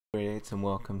Grades and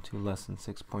welcome to lesson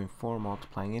 6.4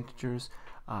 multiplying integers.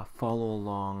 Follow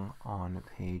along on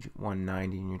page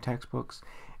 190 in your textbooks,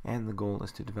 and the goal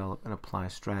is to develop and apply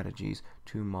strategies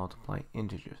to multiply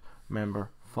integers.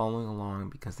 Remember, following along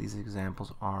because these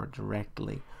examples are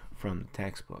directly from the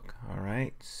textbook.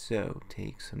 Alright, so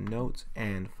take some notes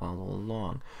and follow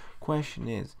along. Question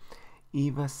is,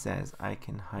 Eva says I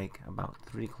can hike about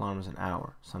 3 kilometers an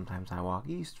hour. Sometimes I walk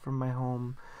east from my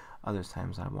home, other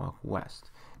times I walk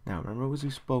west. Now, remember as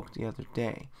we spoke the other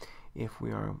day, if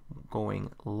we are going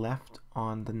left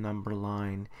on the number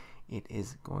line, it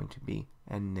is going to be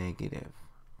a negative.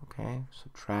 Okay,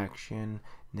 subtraction,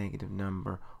 negative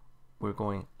number. We're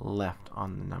going left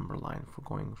on the number line. If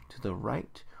we're going to the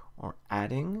right or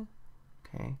adding,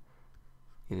 okay,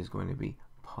 it is going to be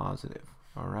positive.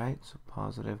 All right, so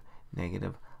positive,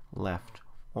 negative, left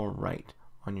or right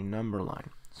on your number line.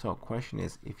 So question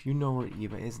is, if you know where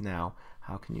Eva is now,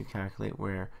 how can you calculate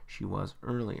where she was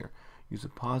earlier? Use a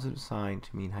positive sign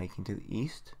to mean hiking to the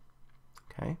east.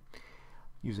 Okay.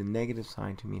 Use a negative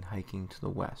sign to mean hiking to the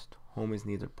west. Home is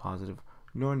neither positive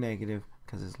nor negative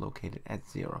because it's located at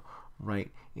 0,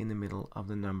 right in the middle of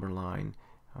the number line.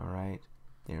 All right,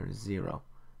 there is 0.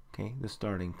 Okay, the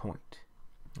starting point.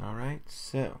 All right,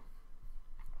 so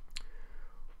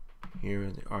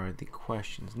here are the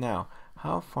questions. Now,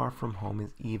 how far from home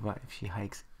is Eva if she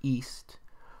hikes east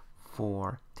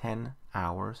for 10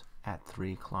 hours at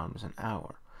 3 kilometers an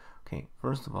hour? Okay,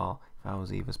 first of all, if I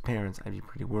was Eva's parents, I'd be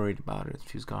pretty worried about her if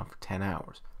she's gone for 10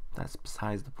 hours. That's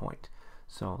besides the point.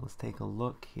 So let's take a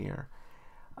look here.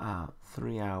 10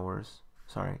 hours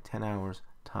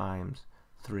times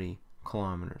 3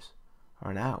 kilometers,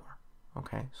 or an hour.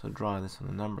 Okay, so draw this on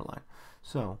the number line.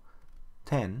 So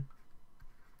 10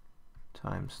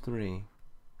 times 3 is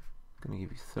going to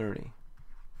give you 30.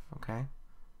 Okay,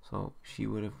 so she's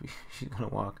going to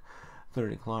walk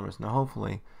 30 kilometers. Now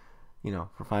hopefully,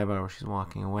 for 5 hours she's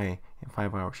walking away and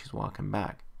 5 hours she's walking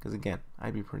back, because again,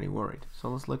 I'd be pretty worried. So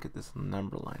let's look at this on the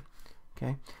number line.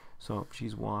 Okay, so if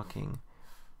she's walking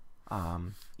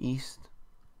east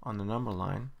on the number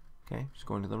line, okay, she's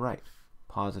going to the right,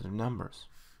 positive numbers.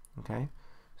 Okay,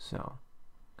 so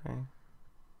we're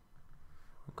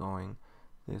going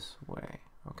this way.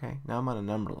 Okay, now I'm on a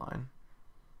number line.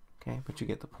 Okay, but you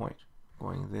get the point.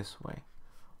 Going this way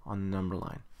on the number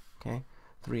line. Okay,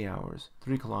 3 hours,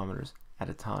 3 kilometers at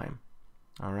a time.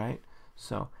 All right,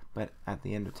 so but at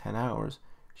the end of 10 hours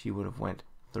she would have went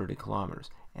 30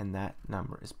 kilometers, and that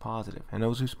number is positive. And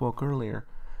as we spoke earlier,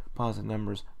 positive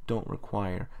numbers don't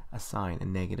require a sign, a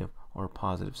negative or a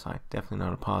positive sign. Definitely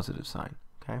not a positive sign.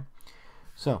 Okay,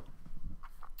 so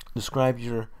describe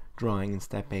your drawing in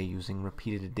step A using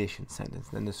repeated addition sentence.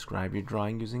 Then describe your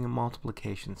drawing using a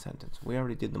multiplication sentence. We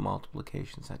already did the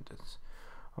multiplication sentence.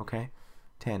 Okay,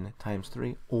 10 times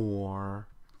 3 or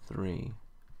 3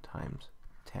 times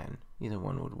 10. Either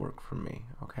one would work for me.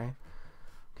 Okay.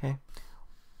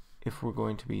 If we're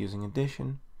going to be using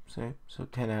addition, say, so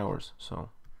 10 hours. So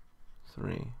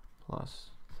 3 plus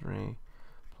 3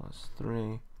 plus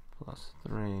 3 plus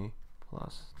 3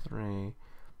 plus 3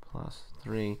 plus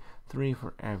 3, 3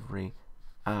 for every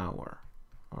hour.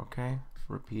 Okay,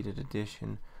 repeated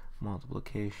addition,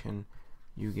 multiplication,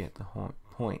 you get the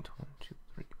point. 1, 2,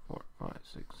 3, 4, 5,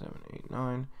 6, 7, 8,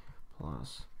 9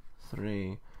 plus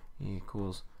 3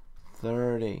 equals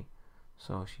 30.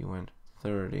 So she went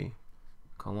 30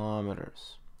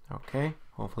 kilometers. Okay,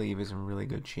 hopefully Eva's in really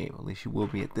good shape. At least she will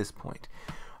be at this point.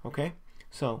 Okay,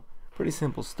 so pretty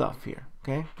simple stuff here.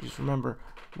 Okay, just remember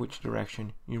which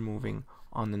direction you're moving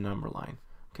on the number line.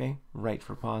 Okay, right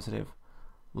for positive,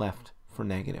 left for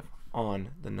negative on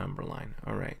the number line.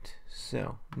 Alright,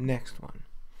 so next one.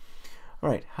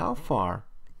 Alright, how far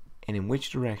and in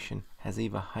which direction has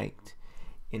Eva hiked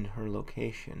in her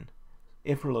location,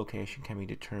 if her location can be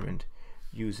determined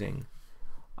using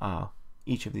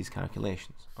each of these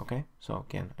calculations? Okay, so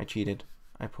again, I cheated.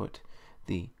 I put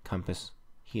the compass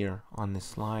here on this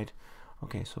slide.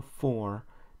 Okay, so 4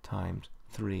 times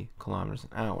 3 kilometers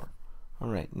an hour.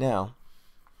 Alright, now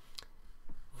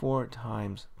 4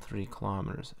 times 3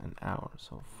 kilometers an hour.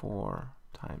 So 4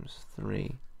 times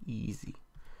 3, easy.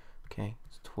 Okay,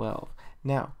 it's 12.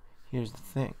 Now, here's the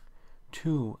thing.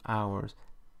 2 hours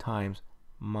times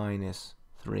minus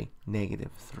 3,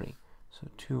 negative 3. So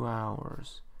 2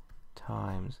 hours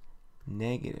times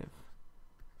negative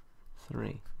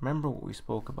 3. Remember what we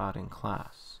spoke about in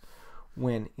class.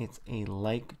 When it's a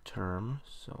like term,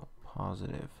 so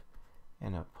positive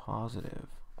and a positive,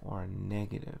 or a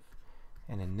negative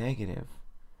and a negative,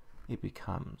 it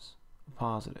becomes a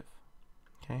positive.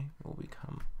 Okay, it will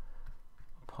become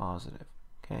a positive.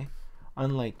 Okay,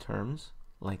 unlike terms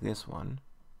like this one,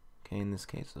 Okay, in this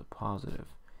case, a positive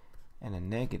and a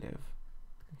negative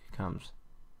becomes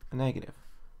a negative.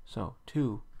 So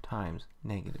 2 times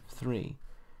negative 3,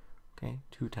 okay,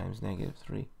 2 times negative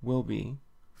 3 will be,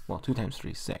 well, 2 times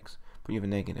 3 is 6, but you have a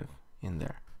negative in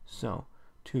there. So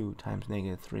 2 times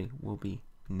negative 3 will be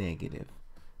negative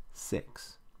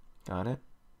 6. Got it?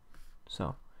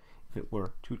 So if it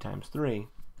were 2 times 3,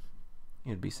 it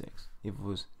would be 6. If it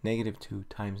was negative 2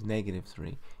 times negative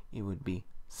 3, it would be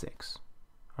 6.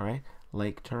 All right?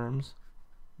 Like terms,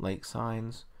 like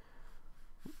signs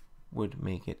would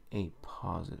make it a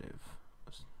positive.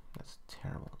 That's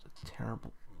terrible. It's a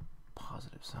terrible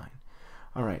positive sign.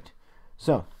 All right.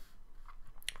 So,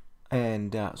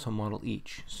 and so model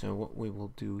each. So what we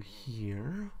will do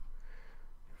here,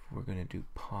 if we're going to do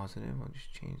positive, I'll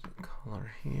just change the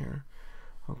color here.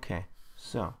 Okay.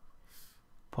 So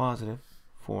positive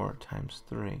 4 times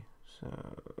 3. So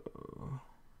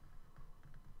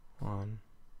 1,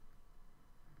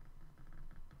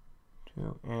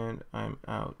 2, and I'm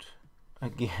out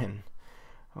again.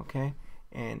 Okay,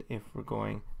 and if we're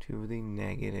going to the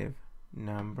negative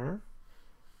number,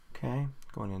 okay,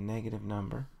 going to negative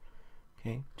number,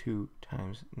 okay, 2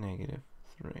 times negative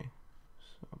 3.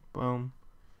 So boom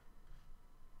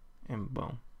and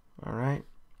boom. All right,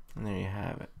 and there you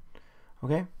have it.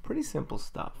 Okay, pretty simple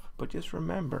stuff, but just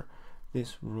remember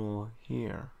this rule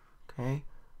here. Okay,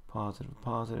 positive,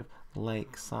 positive,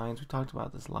 like signs, we talked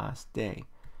about this last day,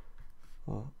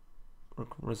 will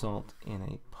result in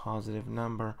a positive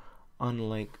number,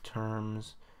 unlike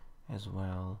terms as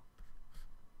well.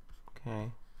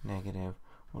 Okay, negative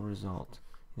will result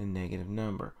in a negative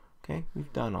number. Okay,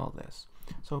 we've done all this.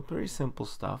 So very simple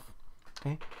stuff.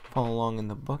 Okay, follow along in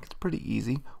the book. It's pretty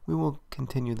easy. We will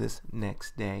continue this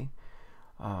next day.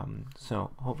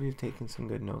 So hopefully you've taken some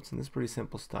good notes, and this is pretty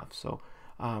simple stuff. So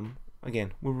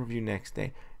again, we'll review next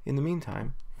day. In the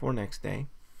meantime, for next day,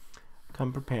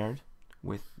 come prepared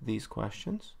with these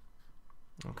questions,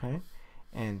 okay,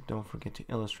 and don't forget to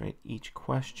illustrate each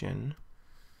question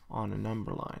on a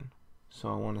number line. So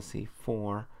I want to see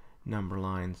 4 number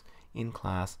lines in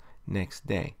class next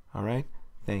day. All right,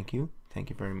 thank you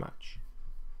very much.